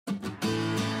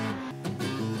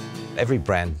Every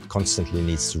brand constantly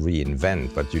needs to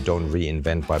reinvent, but you don't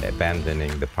reinvent by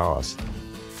abandoning the past.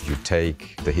 You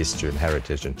take the history and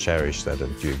heritage and cherish that,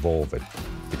 and you evolve it,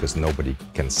 because nobody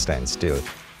can stand still.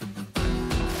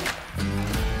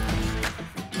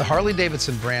 The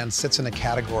Harley-Davidson brand sits in a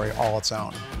category all its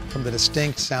own, from the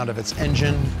distinct sound of its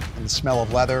engine and the smell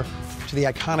of leather to the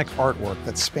iconic artwork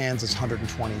that spans its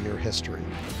 120-year history.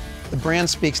 The brand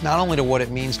speaks not only to what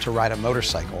it means to ride a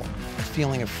motorcycle, a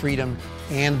feeling of freedom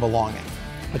and belonging,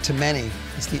 but to many,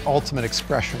 it's the ultimate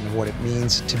expression of what it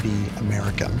means to be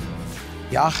American.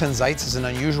 Jochen Zeitz is an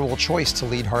unusual choice to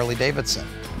lead Harley-Davidson.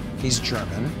 He's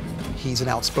German, he's an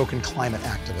outspoken climate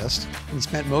activist, and he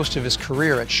spent most of his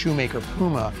career at shoemaker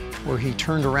Puma, where he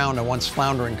turned around a once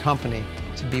floundering company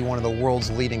to be one of the world's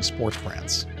leading sports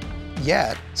brands.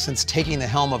 Yet, since taking the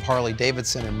helm of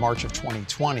Harley-Davidson in March of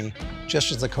 2020,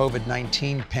 just as the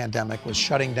COVID-19 pandemic was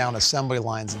shutting down assembly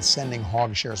lines and sending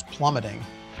hog shares plummeting,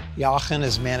 Jochen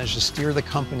has managed to steer the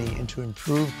company into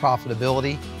improved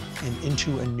profitability and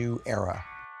into a new era,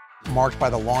 marked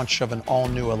by the launch of an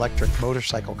all-new electric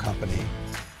motorcycle company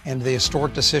and the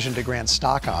historic decision to grant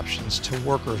stock options to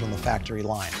workers on the factory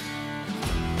line.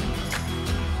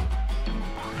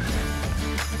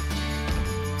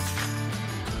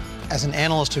 As an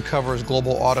analyst who covers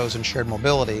global autos and shared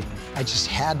mobility, I just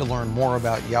had to learn more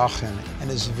about Jochen and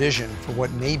his vision for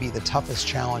what may be the toughest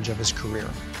challenge of his career,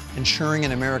 ensuring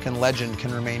an American legend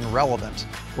can remain relevant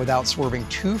without swerving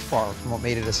too far from what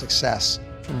made it a success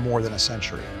for more than a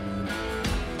century.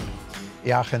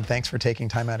 Jochen, thanks for taking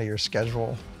time out of your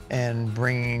schedule and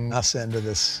bringing us into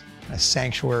this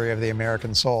sanctuary of the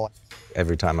American soul.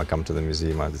 Every time I come to the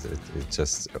museum, it's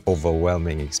just an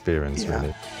overwhelming experience,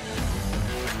 really.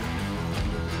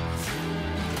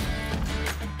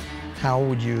 How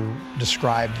would you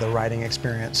describe the riding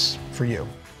experience for you?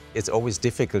 It's always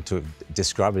difficult to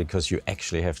describe it because you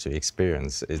actually have to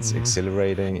experience. It's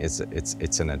exhilarating. It's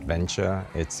an adventure.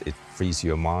 It frees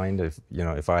your mind.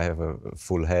 If I have a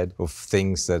full head of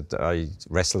things that I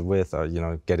wrestle with,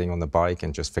 getting on the bike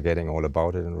and just forgetting all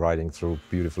about it and riding through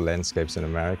beautiful landscapes in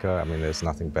America. I mean, there's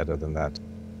nothing better than that.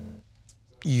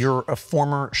 You're a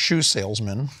former shoe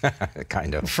salesman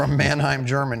kind of. From Mannheim,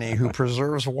 Germany, who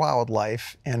preserves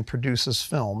wildlife and produces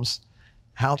films.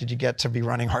 How did you get to be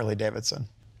running Harley-Davidson?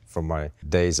 From my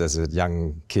days as a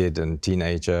young kid and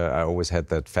teenager, I always had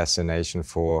that fascination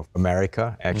for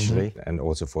America, actually, and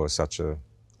also for such a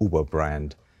uber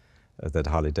brand that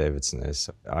Harley-Davidson is.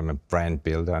 I'm a brand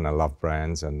builder and I love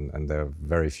brands, and there are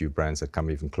very few brands that come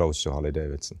even close to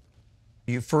Harley-Davidson.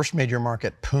 You first made your mark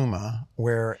at Puma,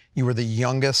 where you were the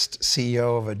youngest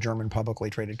CEO of a German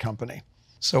publicly traded company.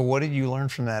 So what did you learn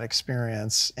from that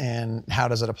experience, and how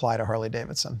does it apply to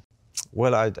Harley-Davidson?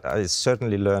 Well, I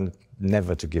certainly learned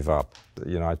never to give up.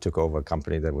 I took over a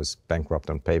company that was bankrupt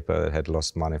on paper, it had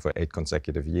lost money for 8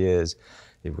 consecutive years.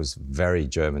 It was very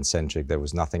German-centric. There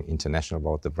was nothing international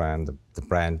about the brand. The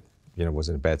brand, was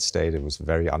in a bad state. It was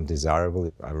very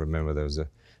undesirable. I remember there was a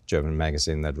German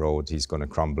magazine that wrote, "He's going to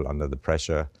crumble under the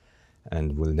pressure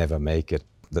and will never make it."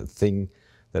 The thing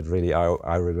that really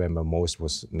I remember most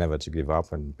was never to give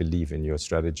up and believe in your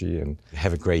strategy and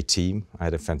have a great team. I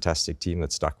had a fantastic team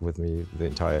that stuck with me the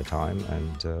entire time,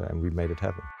 and we made it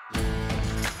happen.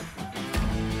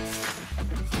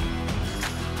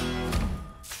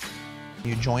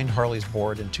 You joined Harley's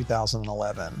board in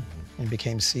 2011 and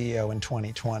became CEO in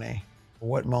 2020.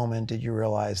 What moment did you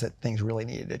realize that things really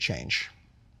needed to change?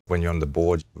 When you're on the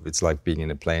board, it's like being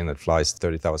in a plane that flies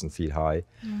 30,000 feet high,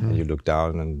 and you look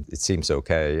down and it seems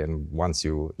okay. And once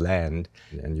you land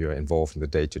and you're involved in the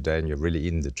day-to-day and you're really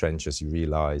in the trenches, you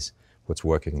realize what's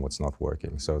working and what's not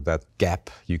working. So that gap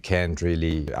you can't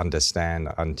really understand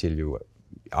until you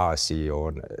are a CEO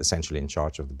and essentially in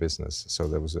charge of the business. So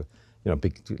there was a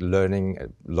big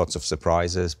learning, lots of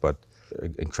surprises, but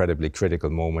an incredibly critical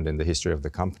moment in the history of the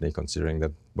company, considering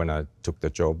that when I took the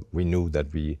job, we knew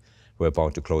that we were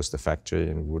about to close the factory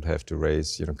and would have to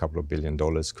raise a couple of $1 billion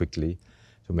quickly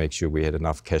to make sure we had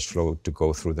enough cash flow to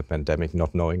go through the pandemic,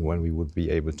 not knowing when we would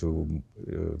be able to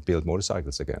build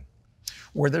motorcycles again.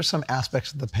 Were there some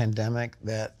aspects of the pandemic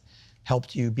that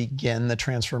helped you begin the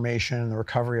transformation and the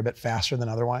recovery a bit faster than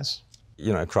otherwise?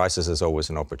 A crisis is always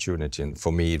an opportunity, and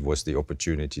for me it was the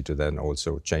opportunity to then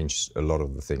also change a lot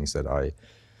of the things that I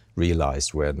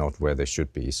realized were not where they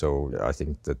should be. So I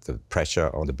think that the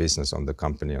pressure on the business, on the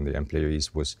company, on the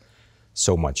employees was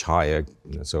so much higher.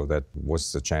 So that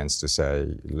was the chance to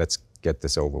say, let's get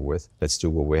this over with. Let's do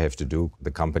what we have to do.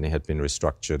 The company had been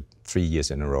restructured 3 years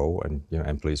in a row, and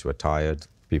employees were tired.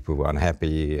 People were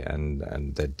unhappy,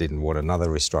 and they didn't want another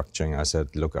restructuring. I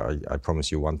said, look, I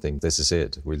promise you one thing, this is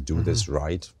it. We'll do this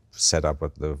right. set up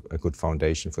a good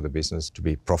foundation for the business to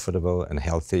be profitable and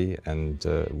healthy, and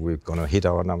we're going to hit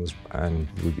our numbers, and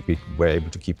we were able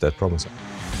to keep that promise.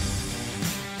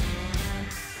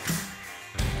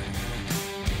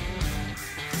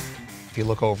 If you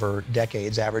look over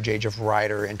decades, average age of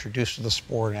rider introduced to the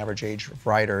sport and average age of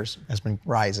riders has been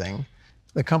rising.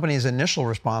 The company's initial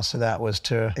response to that was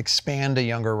to expand to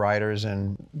younger riders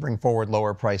and bring forward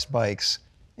lower priced bikes,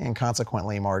 and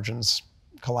consequently margins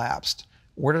collapsed.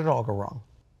 Where did it all go wrong?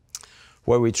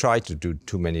 Well, we tried to do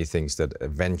too many things that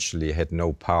eventually had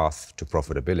no path to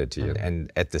profitability,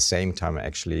 and at the same time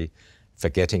actually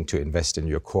forgetting to invest in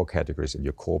your core categories, in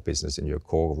your core business, in your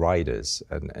core riders,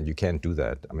 and you can't do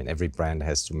that. I mean, every brand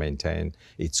has to maintain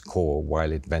its core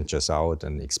while it ventures out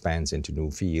and expands into new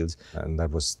fields, and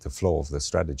that was the flaw of the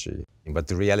strategy. But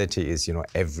the reality is,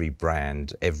 every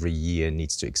brand, every year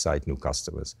needs to excite new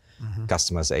customers.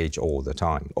 Customers age all the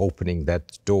time. Opening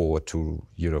that door to,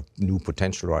 new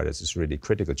potential riders is really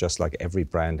critical, just like every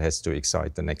brand has to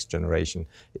excite the next generation.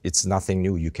 It's nothing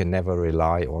new. You can never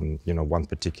rely on, one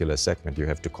particular segment. You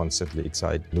have to constantly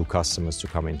excite new customers to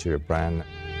come into your brand.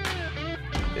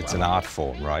 It's an art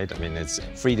form, right? I mean, it's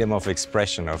freedom of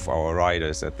expression of our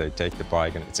riders, that they take the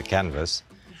bike and it's a canvas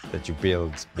that you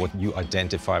build, what you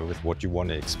identify with, what you want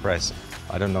to express.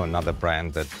 I don't know another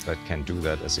brand that can do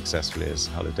that as successfully as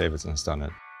Harley-Davidson has done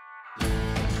it.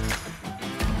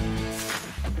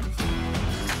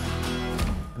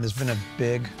 There's been a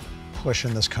big push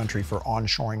in this country for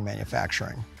onshoring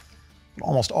manufacturing.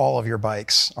 Almost all of your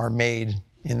bikes are made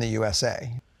in the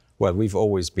USA. Well, we've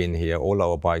always been here. All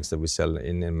our bikes that we sell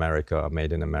in America are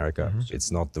made in America. It's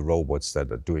not the robots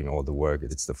that are doing all the work.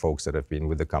 It's the folks that have been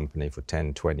with the company for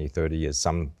 10, 20, 30 years,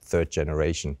 some third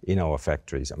generation in our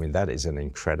factories. I mean, that is an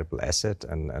incredible asset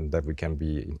and that we can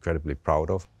be incredibly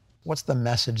proud of. What's the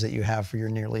message that you have for your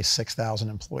nearly 6,000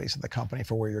 employees at the company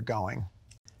for where you're going?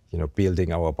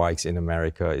 Building our bikes in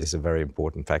America is a very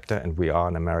important factor, and we are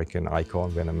an American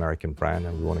icon, we're an American brand,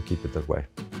 and we want to keep it that way.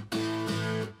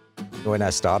 When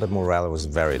I started, morale was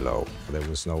very low. There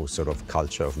was no sort of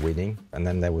culture of winning. And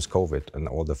then there was COVID and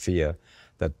all the fear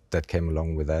that came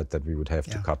along with that we would have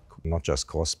to cut not just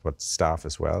costs, but staff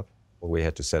as well. We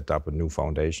had to set up a new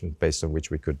foundation based on which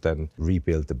we could then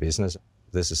rebuild the business.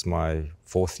 This is my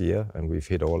 4th year, and we've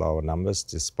hit all our numbers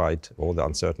despite all the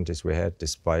uncertainties we had,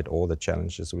 despite all the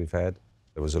challenges we've had.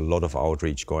 There was a lot of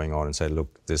outreach going on and say,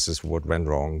 look, this is what went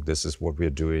wrong, this is what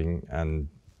we're doing, and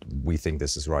we think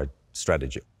this is right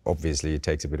strategy. Obviously, it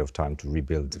takes a bit of time to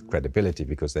rebuild credibility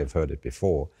because they've heard it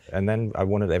before. And then I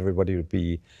wanted everybody to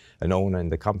be an owner in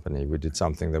the company. We did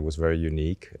something that was very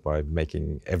unique by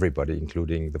making everybody,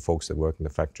 including the folks that work in the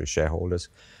factory, shareholders.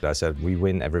 I said, we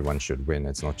win, everyone should win.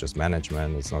 It's not just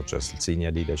management, it's not just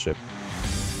senior leadership.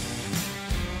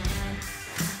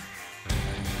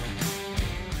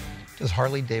 Does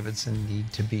Harley-Davidson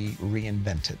need to be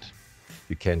reinvented?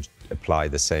 You can't apply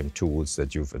the same tools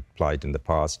that you've applied in the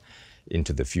past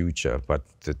into the future, but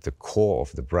the core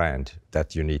of the brand,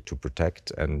 that you need to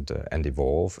protect and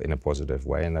evolve in a positive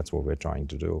way, and that's what we're trying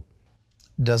to do.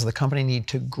 Does the company need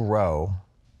to grow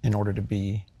in order to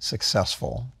be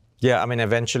successful? Yeah, I mean,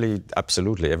 eventually,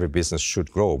 absolutely, every business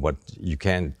should grow, but you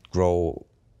can't grow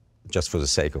just for the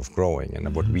sake of growing.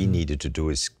 And what we needed to do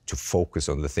is to focus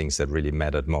on the things that really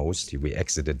mattered most. We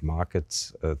exited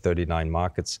markets, 39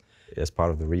 markets, as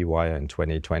part of the rewire in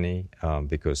 2020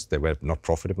 because they were not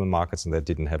profitable markets and they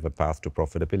didn't have a path to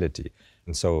profitability.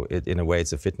 And so in a way,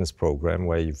 it's a fitness program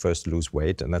where you first lose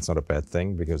weight, and that's not a bad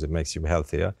thing because it makes you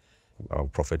healthier. Our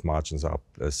profit margins are up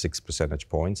 6 percentage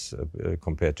points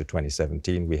compared to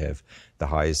 2017. We have the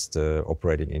highest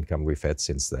operating income we've had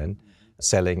since then,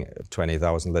 selling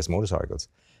 20,000 less motorcycles.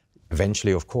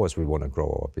 Eventually, of course, we want to grow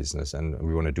our business, and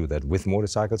we want to do that with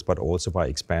motorcycles, but also by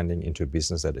expanding into a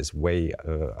business that is way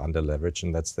under leverage,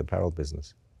 and that's the apparel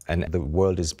business. And the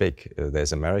world is big.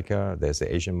 There's America, there's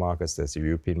the Asian markets, there's the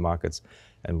European markets,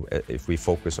 and if we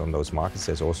focus on those markets,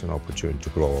 there's also an opportunity to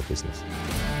grow our business.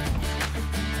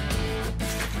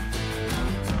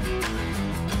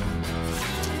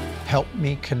 Help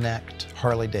me connect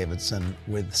Harley-Davidson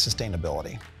with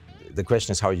sustainability. The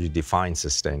question is how you define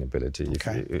sustainability.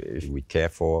 Okay. If we care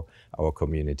for our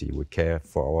community, we care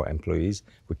for our employees,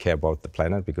 we care about the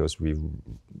planet because we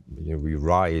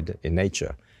ride in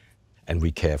nature, and we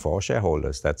care for our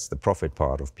shareholders. That's the profit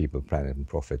part of people, planet, and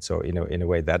profit. So in a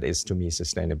way, that is to me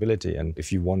sustainability. And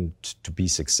if you want to be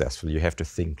successful, you have to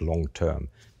think long term.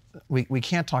 We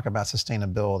can't talk about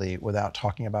sustainability without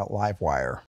talking about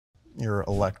LiveWire, your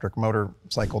electric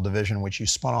motorcycle division, which you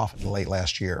spun off late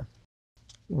last year.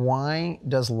 Why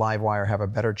does LiveWire have a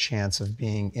better chance of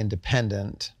being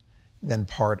independent than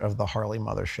part of the Harley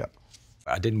mothership?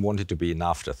 I didn't want it to be an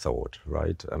afterthought,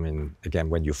 right? I mean, again,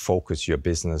 when you focus your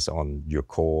business on your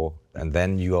core and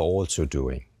then you are also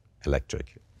doing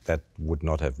electric, that would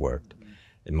not have worked,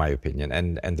 in my opinion.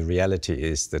 And the reality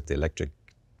is that the electric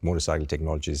motorcycle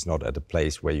technology is not at a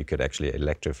place where you could actually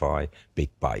electrify big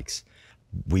bikes.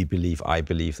 I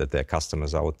believe that there are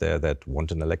customers out there that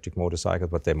want an electric motorcycle,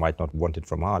 but they might not want it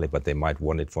from Harley, but they might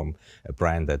want it from a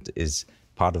brand that is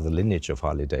part of the lineage of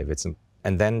Harley-Davidson.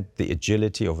 And then the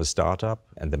agility of a startup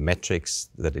and the metrics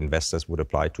that investors would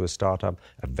apply to a startup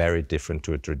are very different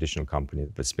to a traditional company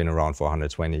that's been around for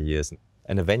 120 years.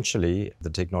 And eventually, the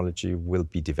technology will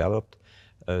be developed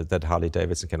that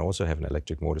Harley-Davidson can also have an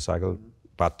electric motorcycle,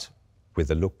 but with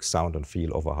the look, sound, and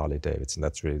feel of a Harley-Davidson.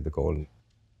 That's really the goal.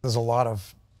 There's a lot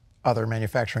of other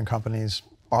manufacturing companies,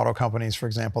 auto companies, for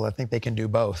example, that think they can do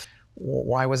both.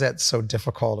 Why was that so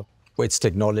difficult? Well, it's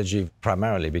technology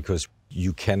primarily because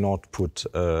you cannot put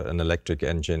an electric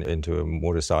engine into a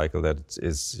motorcycle that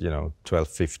is,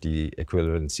 1250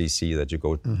 equivalent cc that you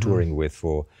go touring with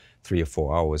for 3 or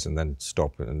 4 hours and then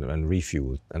stop and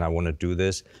refuel. And I want to do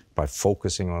this by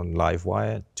focusing on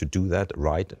LiveWire. To do that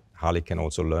right, Harley can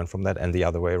also learn from that, and the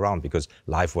other way around, because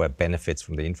LiveWire benefits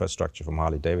from the infrastructure from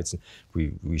Harley-Davidson.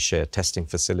 We share testing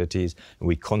facilities, and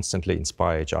we constantly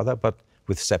inspire each other, but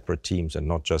with separate teams and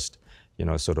not just,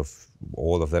 sort of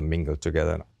all of them mingled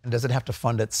together. And does it have to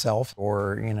fund itself,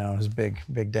 or, does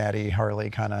Big Daddy Harley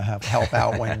kind of help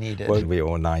out when needed? Well, we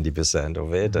own 90%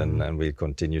 of it, and we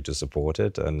continue to support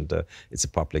it. And it's a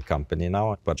public company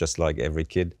now. But just like every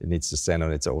kid, it needs to stand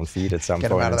on its own feet at some point. Get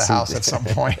them out of the house at some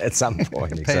point. At some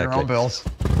point, exactly. Pay your own bills.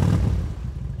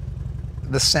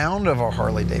 The sound of a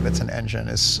Harley-Davidson engine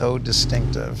is so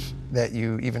distinctive that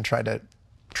you even try to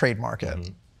trademark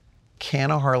it.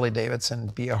 Can a Harley-Davidson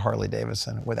be a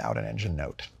Harley-Davidson without an engine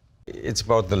note? It's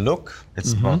about the look,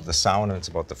 it's about the sound, and it's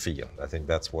about the feel. I think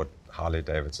that's what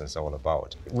Harley-Davidson is all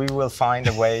about. We will find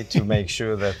a way to make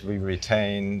sure that we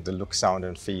retain the look, sound,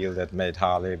 and feel that made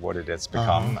Harley what it has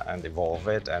become, and evolve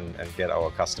it and get our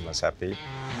customers happy.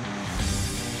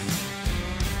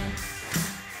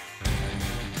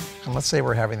 And let's say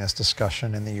we're having this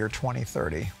discussion in the year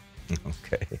 2030.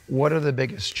 Okay. What are the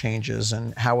biggest changes,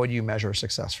 and how would you measure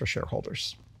success for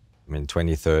shareholders? I mean,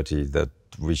 2030, that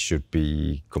we should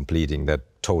be completing that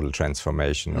total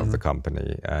transformation of the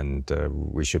company, and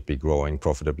we should be growing,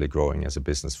 profitably growing as a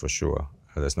business for sure.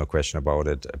 There's no question about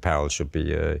it. Apparel should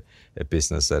be a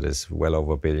business that is well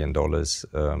over $1 billion,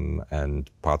 and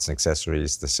parts and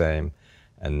accessories the same.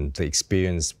 And the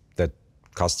experience that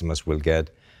customers will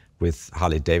get with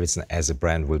Harley-Davidson as a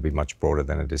brand will be much broader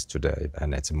than it is today.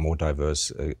 And it's a more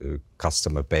diverse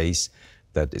customer base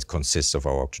that it consists of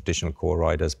our traditional core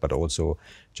riders, but also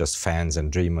just fans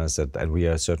and dreamers, and we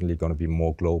are certainly going to be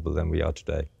more global than we are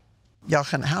today.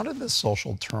 Jochen, how did the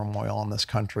social turmoil in this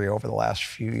country over the last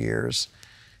few years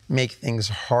make things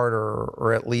harder,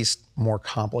 or at least more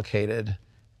complicated,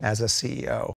 as a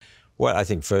CEO? Well, I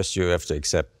think first you have to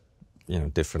accept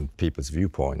different people's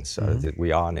viewpoints. That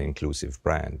we are an inclusive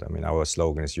brand. I mean, our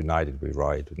slogan is united we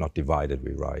ride, not divided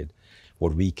we ride.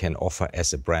 What we can offer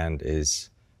as a brand is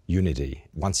unity.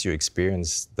 Once you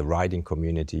experience the riding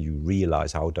community, you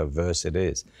realize how diverse it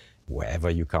is. Wherever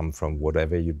you come from,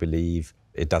 whatever you believe,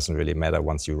 it doesn't really matter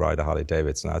once you ride a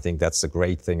Harley-Davidson. I think that's the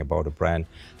great thing about a brand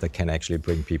that can actually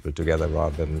bring people together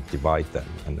rather than divide them.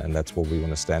 And that's what we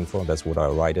want to stand for. That's what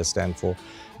our riders stand for.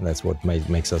 And that's what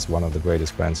makes us one of the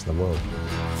greatest brands in the world.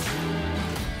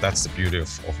 That's the beauty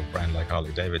of a brand like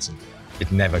Harley-Davidson.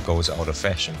 It never goes out of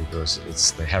fashion because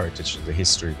it's the heritage, the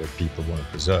history that people want to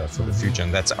preserve for the future,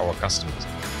 and that's our customers.